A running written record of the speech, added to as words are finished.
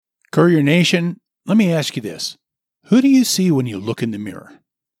Courier Nation, let me ask you this. Who do you see when you look in the mirror?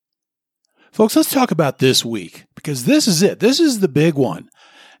 Folks, let's talk about this week, because this is it. This is the big one.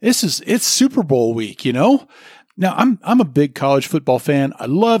 It's Super Bowl week, you know? Now, I'm a big college football fan. I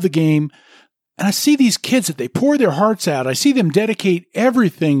love the game. And I see these kids that they pour their hearts out. I see them dedicate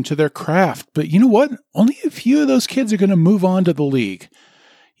everything to their craft. But you know what? Only a few of those kids are going to move on to the league.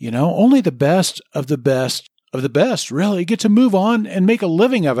 You know, only the best of the best of the best really get to move on and make a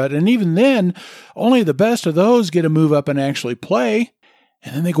living of it. And even then, only the best of those get to move up and actually play.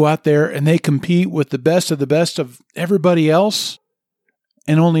 And then they go out there and they compete with the best of everybody else.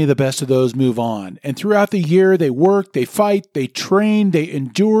 And only the best of those move on. And throughout the year, they work, they fight, they train, they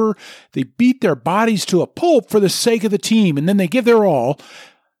endure, they beat their bodies to a pulp for the sake of the team. And then they give their all,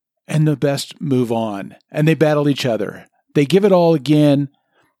 and the best move on. And they battle each other. They give it all again,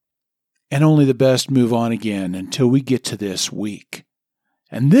 and only the best move on again until we get to this week.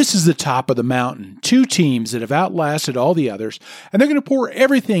 And this is the top of the mountain. Two teams that have outlasted all the others, and they're going to pour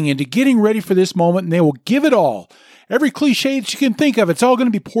everything into getting ready for this moment, and they will give it all. Every cliche that you can think of, it's all going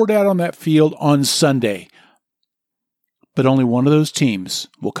to be poured out on that field on Sunday. But only one of those teams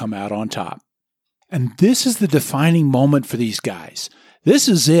will come out on top. And this is the defining moment for these guys. This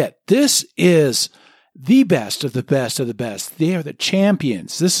is it. This is the best of the best of the best. They are the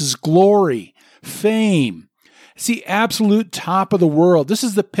champions. This is glory, fame. It's the absolute top of the world. This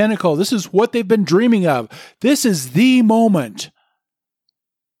is the pinnacle. This is what they've been dreaming of. This is the moment.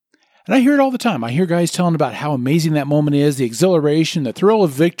 And I hear it all the time. I hear guys telling about how amazing that moment is, the exhilaration, the thrill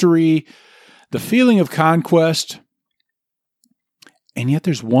of victory, the feeling of conquest. And yet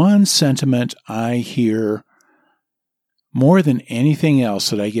there's one sentiment I hear more than anything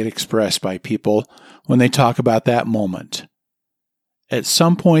else that I get expressed by people when they talk about that moment. At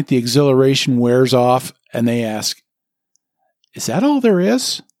some point, the exhilaration wears off and they ask, is that all there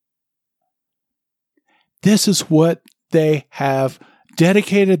is? This is what they have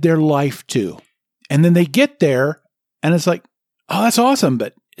dedicated their life to. And then they get there and it's like, oh, that's awesome,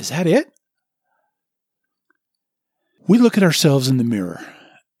 but is that it? We look at ourselves in the mirror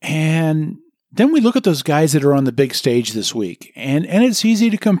and then we look at those guys that are on the big stage this week and it's easy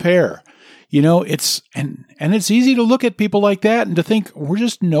to compare. You know, it's easy to look at people like that and to think we're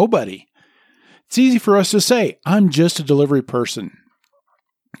just nobody. It's easy for us to say, I'm just a delivery person.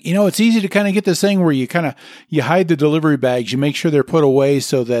 You know, it's easy to kind of get this thing where you hide the delivery bags. You make sure they're put away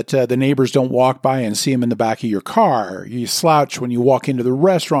so that the neighbors don't walk by and see them in the back of your car. You slouch when you walk into the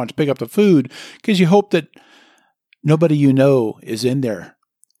restaurant to pick up the food because you hope that nobody you know is in there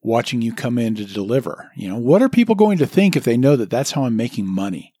watching you come in to deliver. You know, what are people going to think if they know that that's how I'm making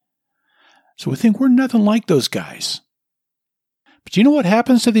money? So we think we're nothing like those guys. But you know what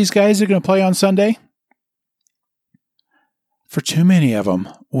happens to these guys that are going to play on Sunday? For too many of them,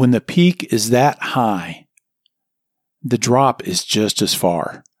 when the peak is that high, the drop is just as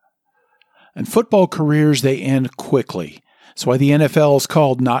far. And football careers, they end quickly. That's why the NFL is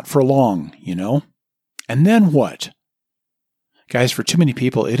called not for long, you know? And then what? Guys, for too many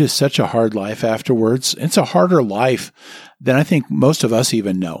people, it is such a hard life afterwards. It's a harder life than I think most of us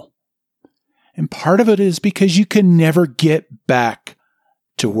even know. And part of it is because you can never get back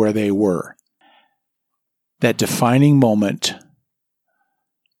to where they were. That defining moment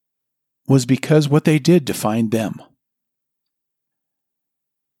was because what they did defined them.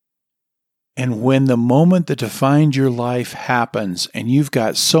 And when the moment that defined your life happens and you've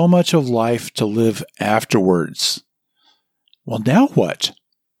got so much of life to live afterwards, well, now what?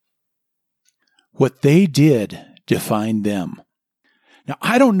 What they did defined them. Now,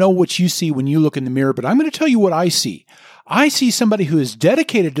 I don't know what you see when you look in the mirror, but I'm going to tell you what I see. I see somebody who is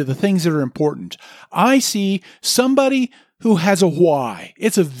dedicated to the things that are important. I see somebody who has a why.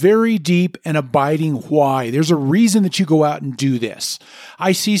 It's a very deep and abiding why. There's a reason that you go out and do this.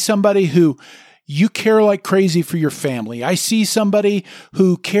 I see somebody who you care like crazy for your family. I see somebody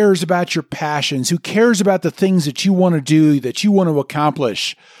who cares about your passions, who cares about the things that you want to do, that you want to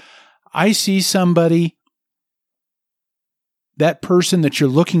accomplish. I see somebody, that person that you're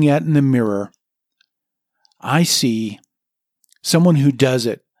looking at in the mirror, I see someone who does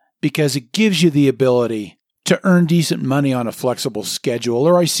it because it gives you the ability to earn decent money on a flexible schedule.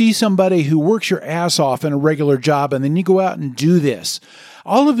 Or I see somebody who works your ass off in a regular job and then you go out and do this.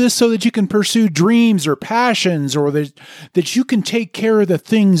 All of this so that you can pursue dreams or passions or that you can take care of the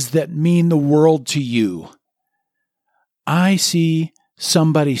things that mean the world to you. I see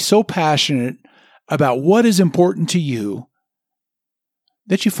somebody so passionate about what is important to you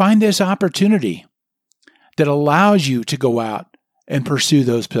that you find this opportunity that allows you to go out and pursue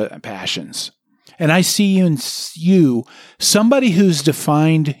those passions. And I see in you somebody who's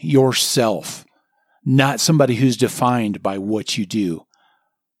defined yourself, not somebody who's defined by what you do.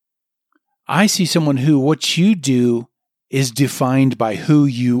 I see someone who what you do is defined by who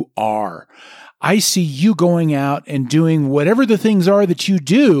you are. I see you going out and doing whatever the things are that you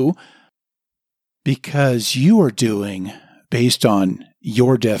do because you are doing based on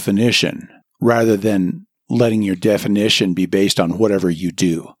your definition rather than letting your definition be based on whatever you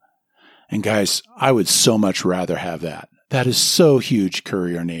do. And guys, I would so much rather have that. That is so huge,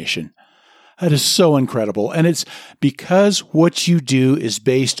 Courier Nation. That is so incredible. And it's because what you do is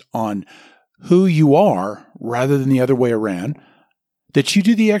based on who you are rather than the other way around that you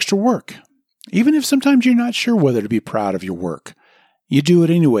do the extra work. Even if sometimes you're not sure whether to be proud of your work, you do it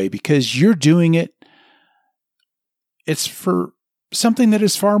anyway because you're doing it. It's for something that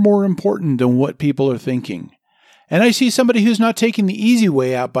is far more important than what people are thinking. And I see somebody who's not taking the easy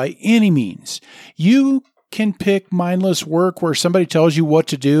way out by any means. You can pick mindless work where somebody tells you what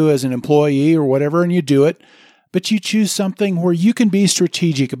to do as an employee or whatever, and you do it. But you choose something where you can be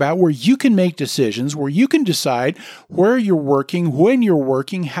strategic about, where you can make decisions, where you can decide where you're working, when you're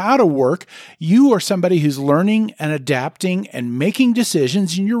working, how to work. You are somebody who's learning and adapting and making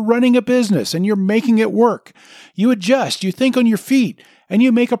decisions, and you're running a business and you're making it work. You adjust, you think on your feet, and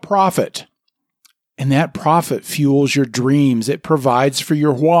you make a profit. And that profit fuels your dreams. It provides for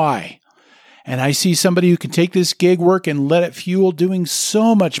your why. And I see somebody who can take this gig work and let it fuel doing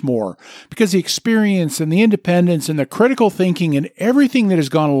so much more because the experience and the independence and the critical thinking and everything that has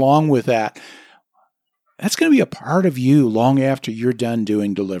gone along with that, that's going to be a part of you long after you're done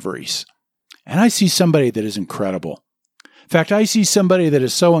doing deliveries. And I see somebody that is incredible. In fact, I see somebody that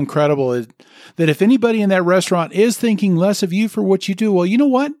is so incredible that if anybody in that restaurant is thinking less of you for what you do, well, you know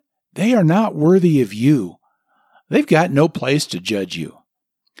what? They are not worthy of you. They've got no place to judge you.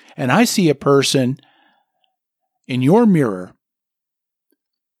 And I see a person in your mirror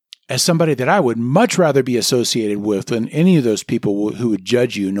as somebody that I would much rather be associated with than any of those people who would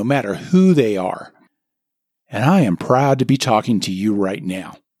judge you, no matter who they are. And I am proud to be talking to you right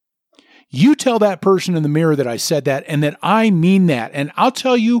now. You tell that person in the mirror that I said that and that I mean that. And I'll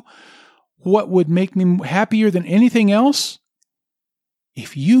tell you what would make me happier than anything else.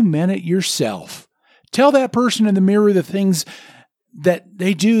 If you meant it yourself, tell that person in the mirror the things that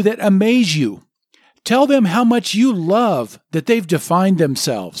they do that amaze you. Tell them how much you love that they've defined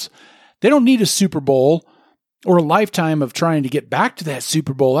themselves. They don't need a Super Bowl or a lifetime of trying to get back to that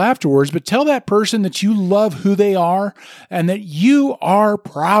Super Bowl afterwards, but tell that person that you love who they are and that you are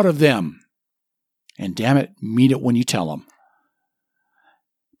proud of them. And damn it, mean it when you tell them.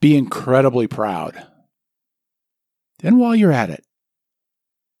 Be incredibly proud. Then while you're at it,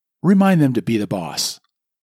 remind them to be the boss.